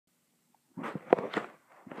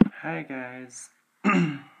Hi guys,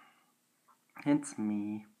 it's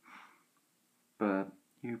me, but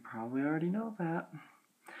you probably already know that.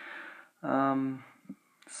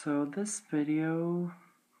 So this video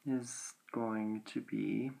is going to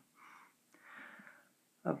be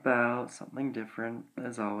about something different,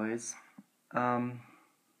 as always.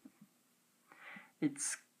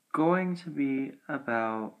 It's going to be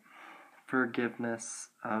about forgiveness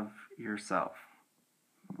of yourself.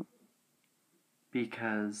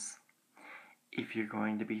 Because if you're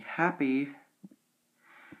going to be happy,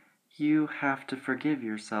 you have to forgive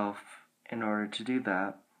yourself in order to do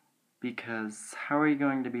that. Because how are you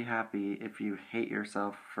going to be happy if you hate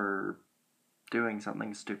yourself for doing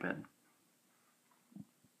something stupid?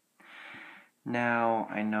 Now,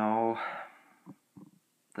 I know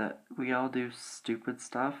that we all do stupid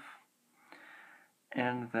stuff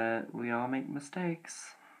and that we all make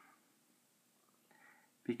mistakes.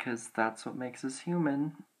 Because that's what makes us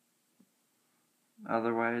human.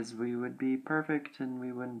 Otherwise, we would be perfect and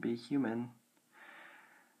we wouldn't be human.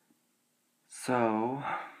 So,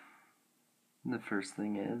 the first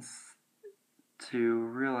thing is to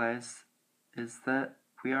realize is that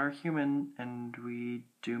we are human and we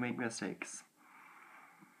do make mistakes.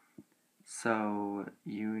 So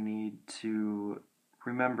you need to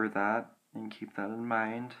remember that and keep that in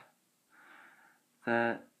mind,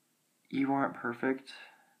 that you aren't perfect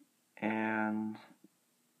and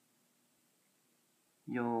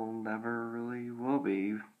you'll never really will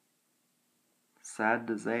be. Sad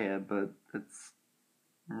to say it, but it's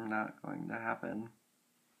not going to happen.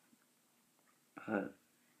 But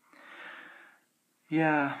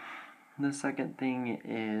yeah, the second thing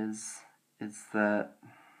is that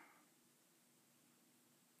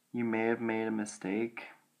you may have made a mistake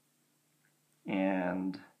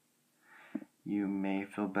and you may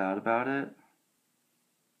feel bad about it,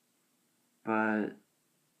 but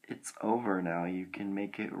it's over now. You can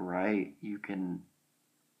make it right. You can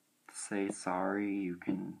say sorry. You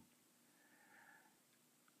can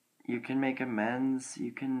make amends.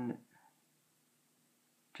 You can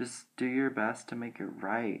just do your best to make it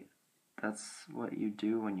right. That's what you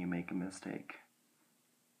do when you make a mistake.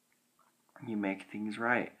 You make things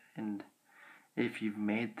right. And if you've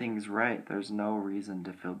made things right, there's no reason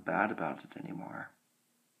to feel bad about it anymore.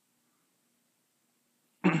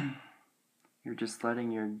 You're just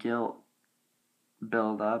letting your guilt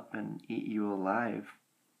build up and eat you alive.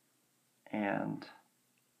 And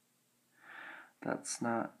that's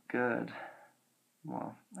not good.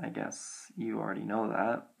 Well, I guess you already know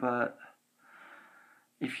that, but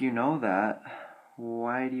if you know that,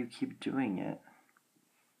 why do you keep doing it?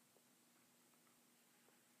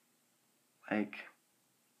 Like,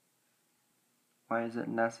 why is it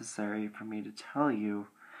necessary for me to tell you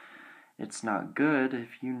it's not good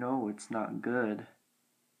if you know it's not good?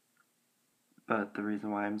 But the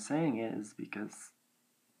reason why I'm saying it is because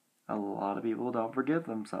a lot of people don't forgive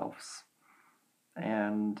themselves,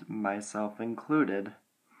 and myself included.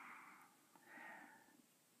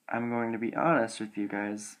 I'm going to be honest with you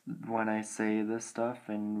guys. When I say this stuff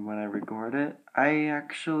and when I record it, I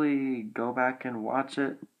actually go back and watch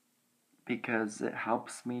it because it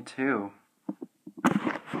helps me too.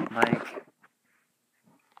 Like,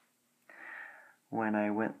 when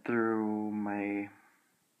I went through my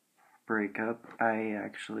breakup, I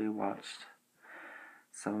actually watched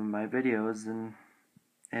some of my videos and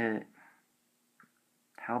it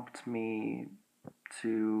helped me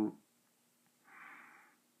to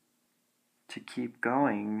keep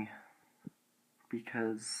going,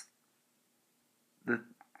 because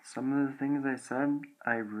some of the things I said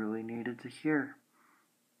I really needed to hear.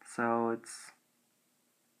 So it's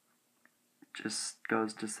just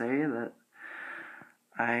goes to say that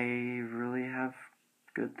I really have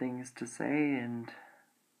good things to say, and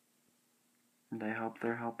I hope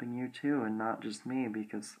they're helping you too, and not just me,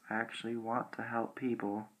 because I actually want to help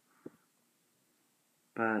people.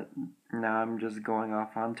 But now I'm just going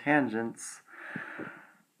off on tangents.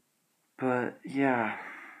 But yeah,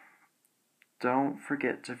 don't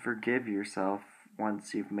forget to forgive yourself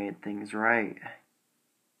once you've made things right,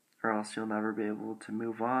 or else you'll never be able to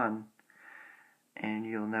move on, and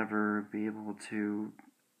you'll never be able to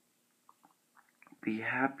be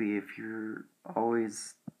happy if you're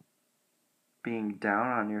always being down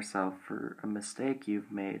on yourself for a mistake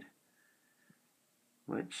you've made,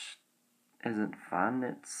 which isn't fun.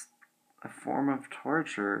 It's a form of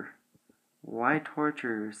torture. Why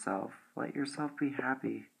torture yourself? Let yourself be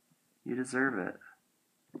happy. You deserve it.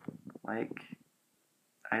 Like,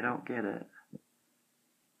 I don't get it.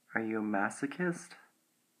 Are you a masochist?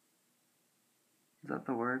 Is that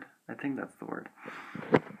the word? I think that's the word.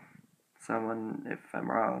 Someone, if I'm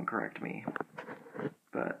wrong, correct me.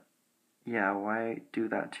 But yeah, why do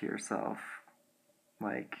that to yourself?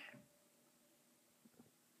 Like,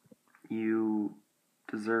 you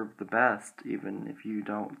deserve the best, even if you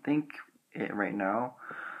don't think it right now,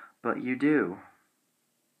 but you do.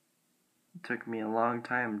 It took me a long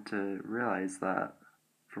time to realize that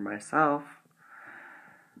for myself,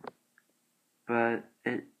 but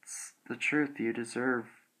it's the truth. You deserve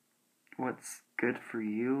what's good for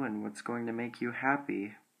you and what's going to make you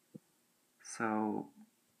happy. So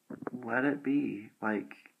let it be.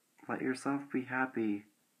 Like, let yourself be happy.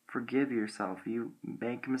 Forgive yourself. You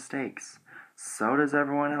make mistakes. So does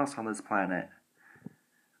everyone else on this planet.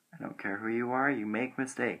 I don't care who you are, you make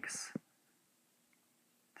mistakes.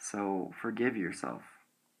 So forgive yourself.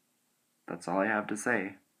 That's all I have to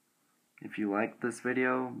say. If you like this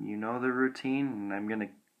video, you know the routine, and I'm gonna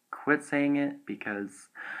quit saying it because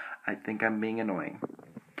I think I'm being annoying.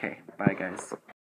 Okay, bye guys.